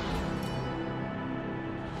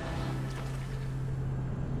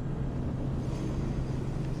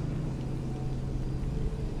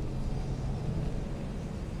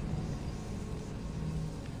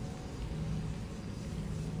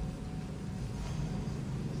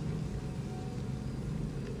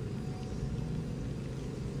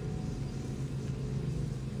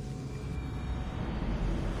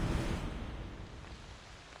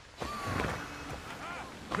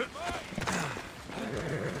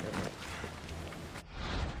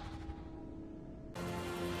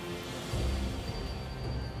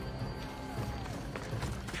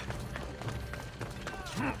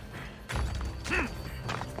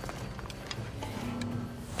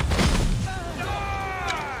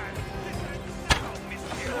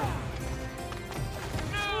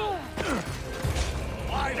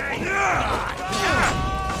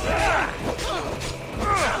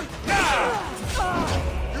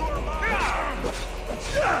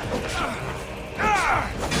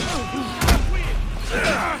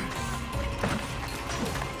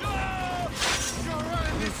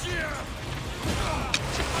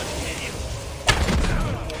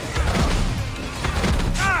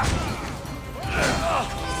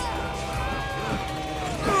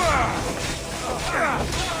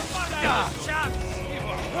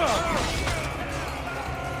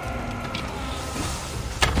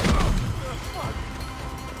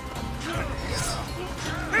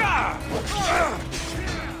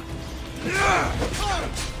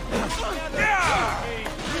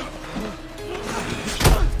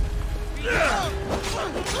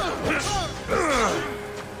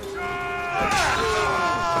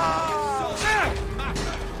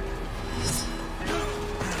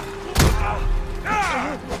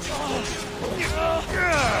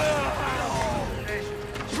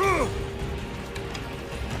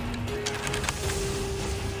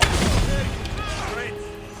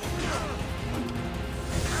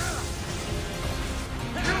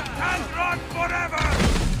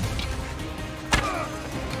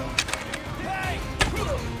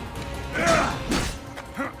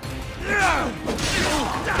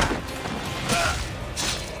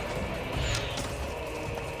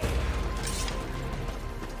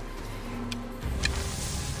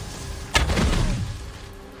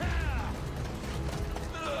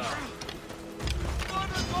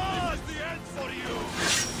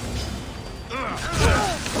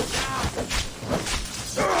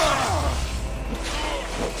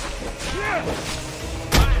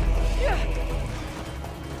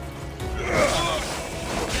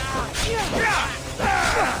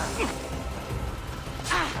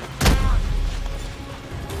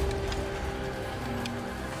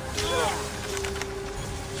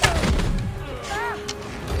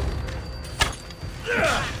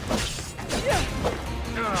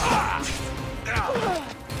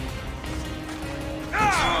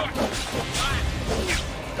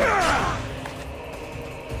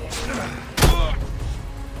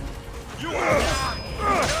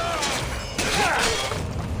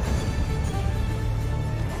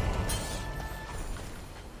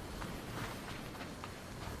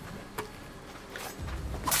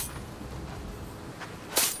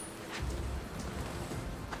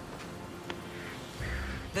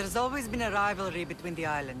 There's always been a rivalry between the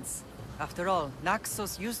islands. After all,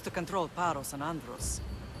 Naxos used to control Paros and Andros.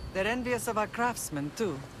 They're envious of our craftsmen,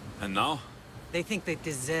 too. And now? They think they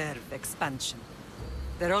deserve expansion.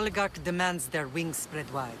 Their oligarch demands their wings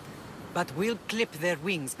spread wide. But we'll clip their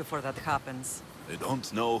wings before that happens. They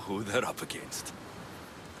don't know who they're up against.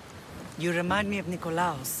 You remind me of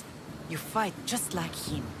Nikolaos. You fight just like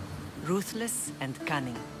him. Ruthless and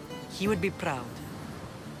cunning. He would be proud.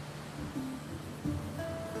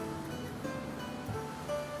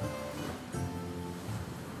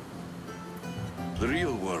 The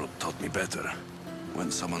real world taught me better.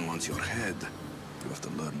 When someone wants your head, you have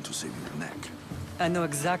to learn to save your neck. I know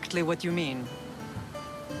exactly what you mean.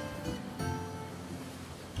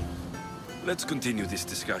 Let's continue this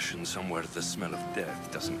discussion somewhere the smell of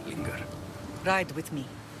death doesn't linger. Ride with me.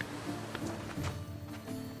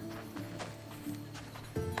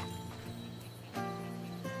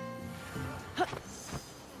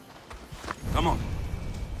 Come on.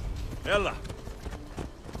 Ella!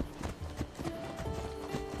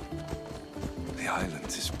 The island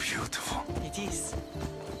is beautiful. It is.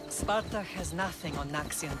 Sparta has nothing on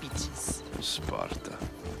Naxian beaches. Sparta.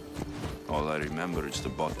 All I remember is the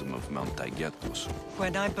bottom of Mount Taygetus.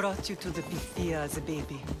 When I brought you to the Pythia as a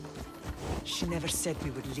baby, she never said we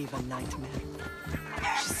would live a nightmare.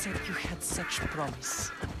 She said you had such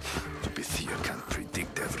promise. The Pythia can't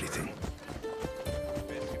predict everything.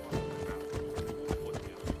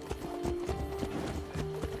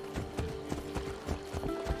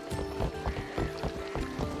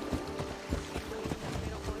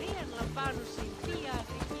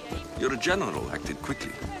 Your general acted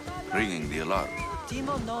quickly, ringing the alarm.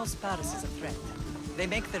 Timo knows Paris is a threat. They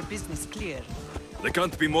make their business clear. They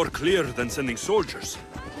can't be more clear than sending soldiers.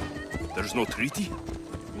 There's no treaty?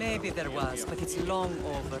 Maybe there was, but it's long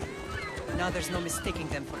over. Now there's no mistaking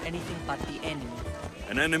them for anything but the enemy.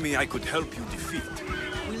 An enemy I could help you defeat.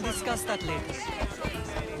 We'll discuss that later.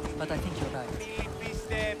 But I think you're right.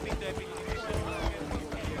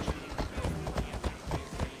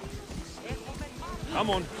 Come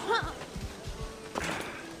on.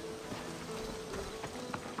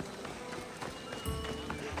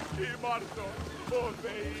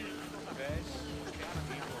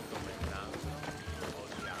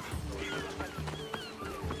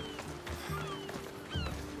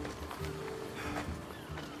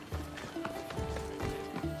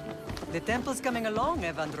 The temple's coming along,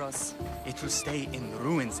 Evandros. It will stay in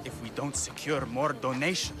ruins if we don't secure more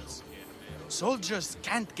donations. Soldiers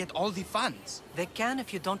can't get all the funds. They can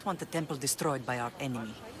if you don't want the temple destroyed by our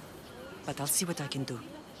enemy. But I'll see what I can do.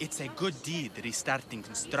 It's a good deed restarting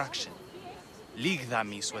construction.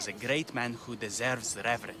 Ligdamis was a great man who deserves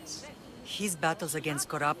reverence. His battles against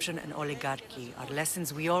corruption and oligarchy are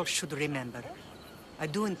lessons we all should remember. I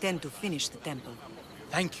do intend to finish the temple.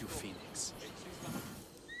 Thank you, Phoenix.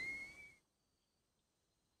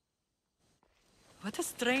 What a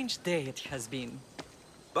strange day it has been.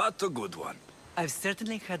 But a good one. I've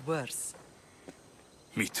certainly had worse.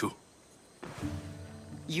 Me too.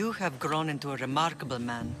 You have grown into a remarkable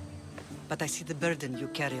man, but I see the burden you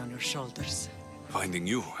carry on your shoulders. Finding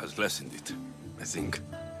you has lessened it, I think.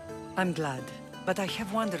 I'm glad, but I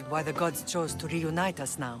have wondered why the gods chose to reunite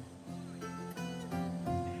us now.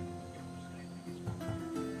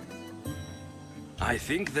 I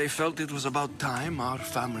think they felt it was about time our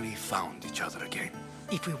family found each other again.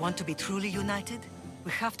 If we want to be truly united,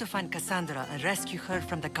 we have to find Cassandra and rescue her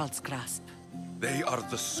from the cult's grasp. They are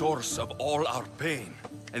the source of all our pain,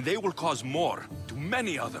 and they will cause more to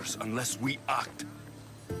many others unless we act.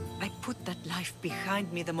 I put that life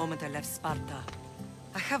behind me the moment I left Sparta.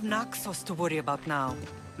 I have Naxos to worry about now.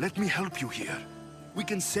 Let me help you here. We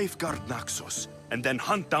can safeguard Naxos, and then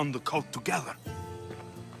hunt down the cult together.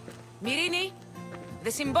 Myrrine,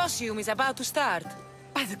 the symposium is about to start.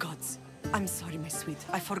 By the gods. I'm sorry, my sweet.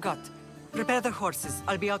 I forgot. Prepare the horses.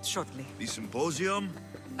 I'll be out shortly. The symposium?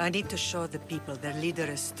 I need to show the people their leader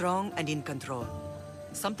is strong and in control.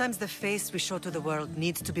 Sometimes the face we show to the world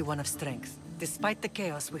needs to be one of strength, despite the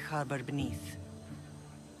chaos we harbor beneath.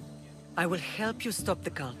 I will help you stop the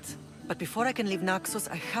cult. But before I can leave Naxos,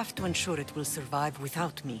 I have to ensure it will survive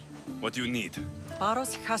without me. What do you need?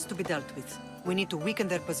 Paros has to be dealt with. We need to weaken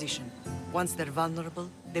their position. Once they're vulnerable,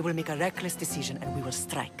 they will make a reckless decision and we will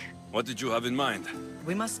strike. What did you have in mind?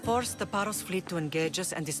 We must force the Paros fleet to engage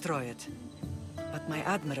us and destroy it. But my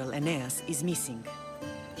admiral, Aeneas, is missing.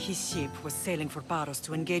 His ship was sailing for Paros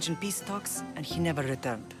to engage in peace talks, and he never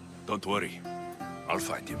returned. Don't worry. I'll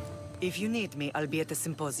find him. If you need me, I'll be at the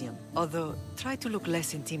symposium. Although, try to look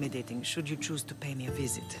less intimidating should you choose to pay me a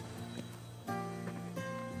visit.